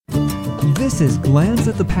This is Glance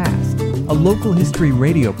at the Past, a local history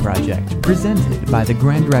radio project presented by the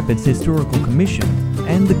Grand Rapids Historical Commission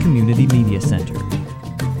and the Community Media Center.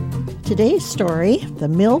 Today's story, the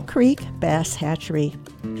Mill Creek Bass Hatchery.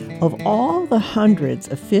 Of all the hundreds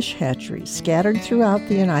of fish hatcheries scattered throughout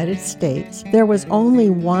the United States, there was only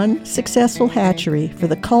one successful hatchery for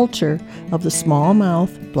the culture of the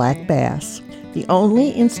smallmouth black bass. The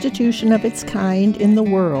only institution of its kind in the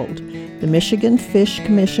world, the Michigan Fish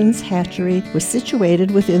Commission's hatchery was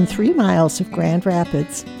situated within 3 miles of Grand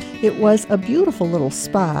Rapids. It was a beautiful little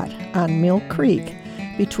spot on Mill Creek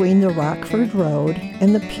between the Rockford Road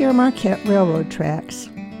and the Pere Marquette Railroad tracks.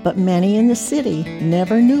 But many in the city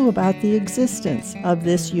never knew about the existence of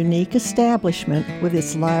this unique establishment with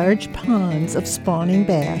its large ponds of spawning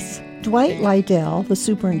bass. Dwight Lydell, the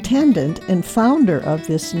superintendent and founder of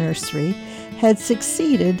this nursery, had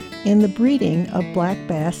succeeded in the breeding of black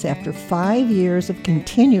bass after 5 years of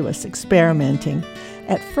continuous experimenting.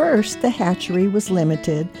 At first, the hatchery was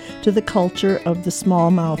limited to the culture of the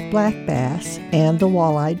smallmouth black bass and the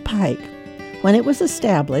walleyed pike. When it was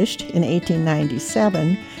established in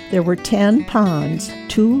 1897, there were 10 ponds,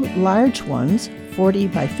 2 large ones, 40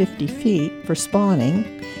 by 50 feet, for spawning,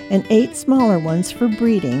 and 8 smaller ones for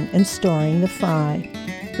breeding and storing the fry.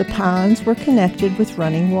 The ponds were connected with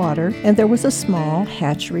running water, and there was a small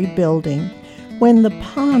hatchery building. When the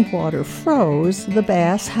pond water froze, the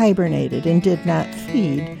bass hibernated and did not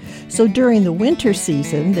feed, so during the winter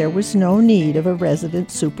season there was no need of a resident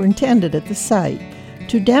superintendent at the site.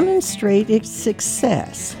 To demonstrate its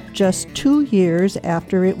success, just 2 years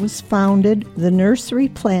after it was founded, the nursery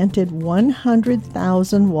planted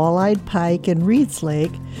 100,000 walleyed pike in Reeds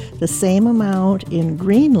Lake, the same amount in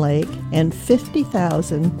Green Lake, and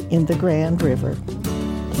 50,000 in the Grand River.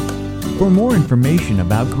 For more information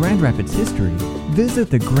about Grand Rapids history, visit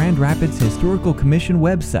the Grand Rapids Historical Commission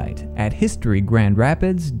website at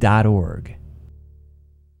historygrandrapids.org.